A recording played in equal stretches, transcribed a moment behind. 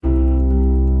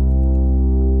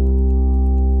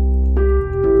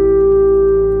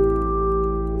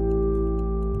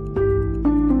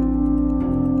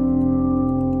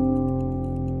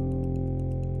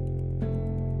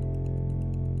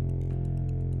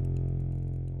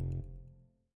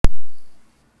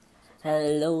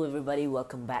Hello, everybody.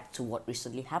 Welcome back to what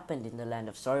recently happened in the land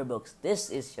of storybooks.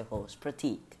 This is your host,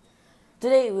 Prateek.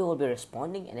 Today, we will be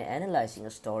responding and analyzing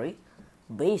a story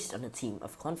based on a theme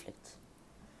of conflict.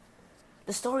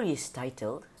 The story is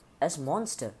titled as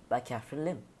Monster by Catherine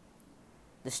Lim.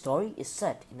 The story is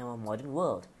set in our modern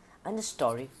world, and the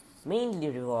story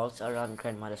mainly revolves around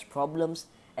grandmother's problems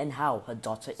and how her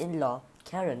daughter-in-law,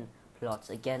 Karen, plots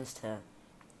against her.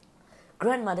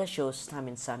 Grandmother shows time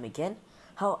and time again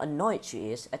how annoyed she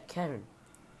is at Karen.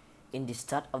 In the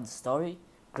start of the story,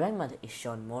 grandmother is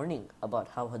shown mourning about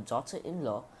how her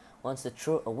daughter-in-law wants to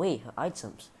throw away her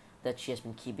items that she has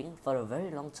been keeping for a very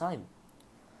long time.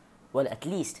 Well, at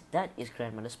least that is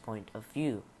grandmother's point of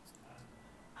view.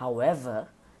 However,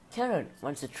 Karen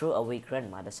wants to throw away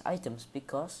grandmother's items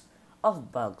because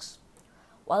of bugs.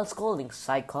 While scolding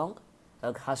Sai Kong,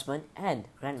 her husband and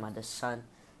grandmother's son,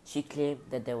 she claimed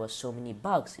that there were so many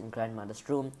bugs in grandmother's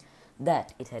room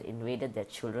that it had invaded their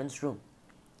children's room.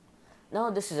 Now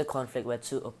this is a conflict where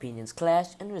two opinions clash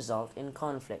and result in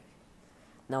conflict.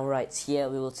 Now right here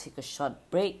we will take a short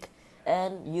break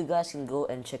and you guys can go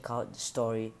and check out the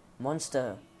story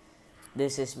Monster.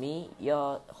 This is me,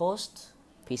 your host,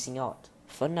 peacing out.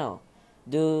 For now,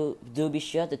 do be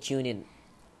sure to tune in.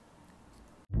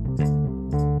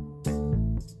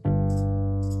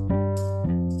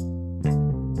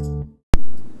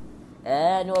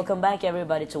 And welcome back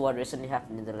everybody to what recently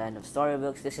happened in the land of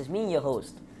storybooks. This is me, your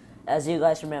host. As you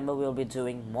guys remember, we'll be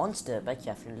doing Monster by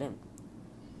Catherine Lim.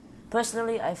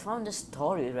 Personally, I found the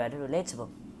story rather relatable.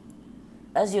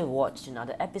 As you've watched in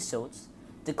other episodes,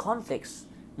 the conflicts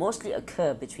mostly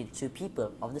occur between two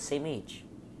people of the same age.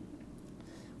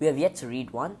 We have yet to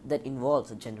read one that involves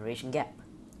a generation gap.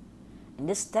 In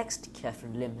this text,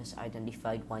 Catherine Lim has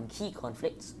identified one key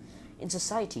conflict in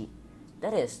society,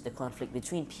 that is, the conflict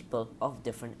between people of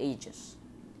different ages.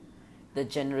 The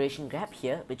generation gap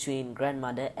here between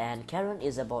grandmother and Karen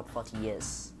is about 40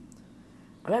 years.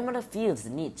 Grandmother feels the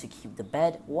need to keep the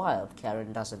bed while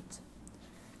Karen doesn't,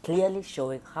 clearly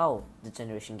showing how the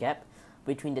generation gap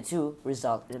between the two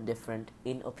result in difference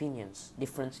in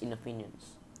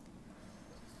opinions.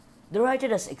 The writer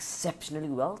does exceptionally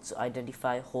well to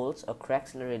identify holes or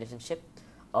cracks in the relationship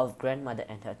of grandmother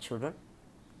and her children.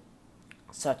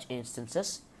 Such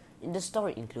instances in the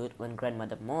story include when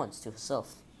grandmother mourns to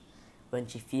herself, when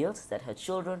she feels that her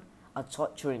children are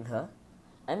torturing her,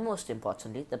 and most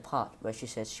importantly, the part where she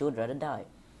says she would rather die.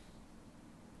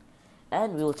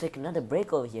 And we will take another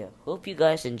break over here. Hope you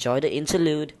guys enjoy the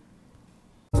interlude.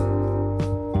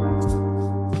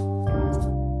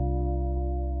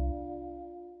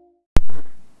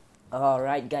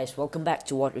 Alright guys, welcome back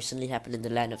to what recently happened in the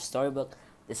land of storybook.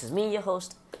 This is me, your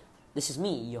host,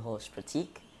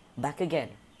 Prateek, back again.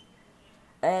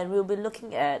 And we'll be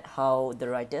looking at how well the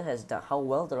writer has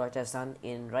done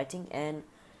in writing and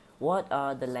what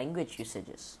are the language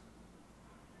usages.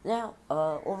 Now,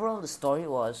 overall the story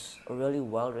was really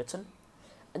well written,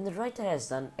 and the writer has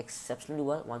done exceptionally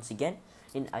well once again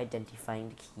in identifying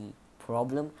the key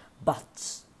problem,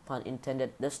 but, pun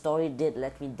intended, the story did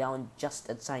let me down just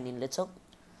a tiny little.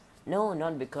 No,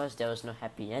 not because there was no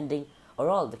happy ending, or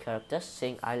all the characters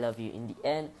saying I love you in the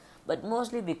end, but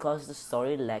mostly because the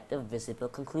story lacked a visible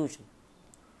conclusion.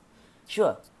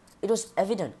 Sure, it was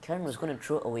evident Karen was going to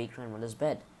throw away grandmother's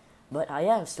bed, but I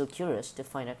am still curious to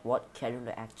find out what Karen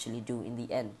will actually do in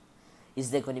the end.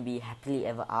 Is there going to be happily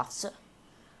ever after?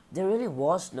 There really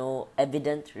was no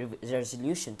evident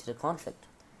resolution to the conflict,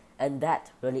 and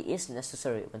that really is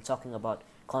necessary when talking about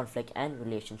conflict and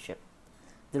relationship.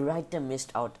 The writer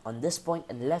missed out on this point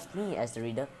and left me as the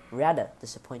reader rather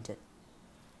disappointed.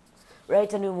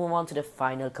 Right, and we move on to the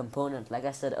final component. Like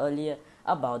I said earlier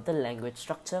about the language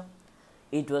structure,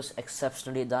 it was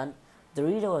exceptionally done. The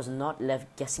reader was not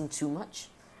left guessing too much,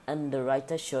 and the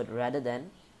writer showed rather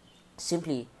than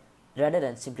simply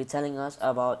telling us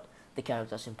about the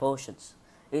character's emotions.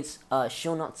 It's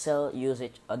show not tell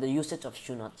usage, the usage of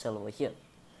show not tell over here.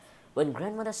 When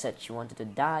grandmother said she wanted to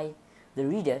die, the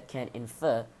reader can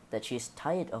infer that she is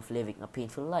tired of living a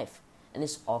painful life and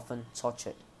is often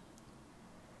tortured.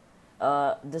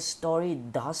 The story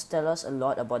does tell us a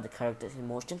lot about the character's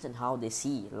emotions and how they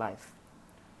see life.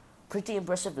 Pretty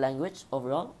impressive language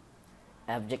overall.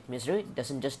 Abject misery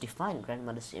doesn't just define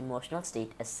grandmother's emotional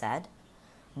state as sad,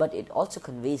 but it also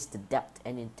conveys the depth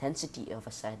and intensity of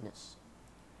her sadness.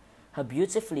 Her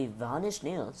beautifully varnished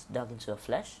nails dug into her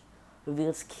flesh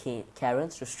reveals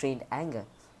Karen's restrained anger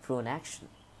through an action.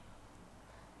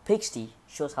 Pixty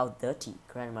shows how dirty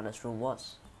grandmother's room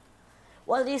was.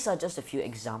 While these are just a few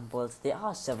examples, there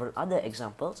are several other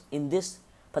examples in this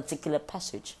particular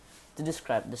passage to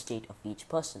describe the state of each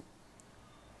person.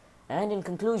 And in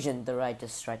conclusion, the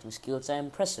writer's writing skills are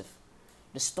impressive.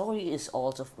 The story is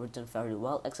also written very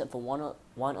well, except for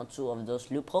one or two of those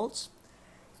loopholes.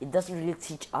 It doesn't really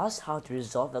teach us how to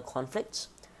resolve the conflicts,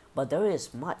 but there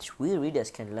is much we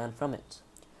readers can learn from it,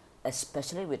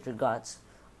 especially with regards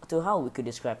to how we could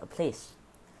describe a place,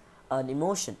 an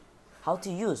emotion, how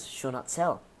to use show not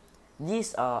tell.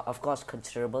 These are, of course,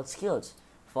 considerable skills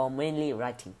for mainly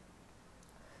writing.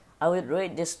 I would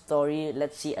rate this story,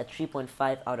 let's see, a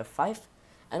 3.5 out of 5,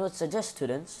 and would suggest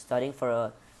students studying for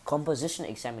a composition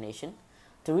examination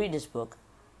to read this book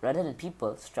rather than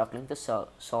people struggling to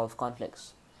solve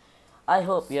conflicts. I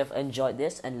hope you have enjoyed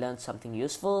this and learned something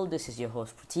useful. This is your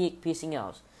host Pratik, peacing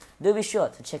out. Do be sure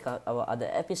to check out our other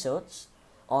episodes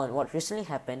on what recently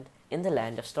happened in the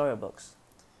land of storybooks.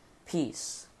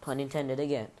 Peace, pun intended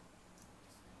again.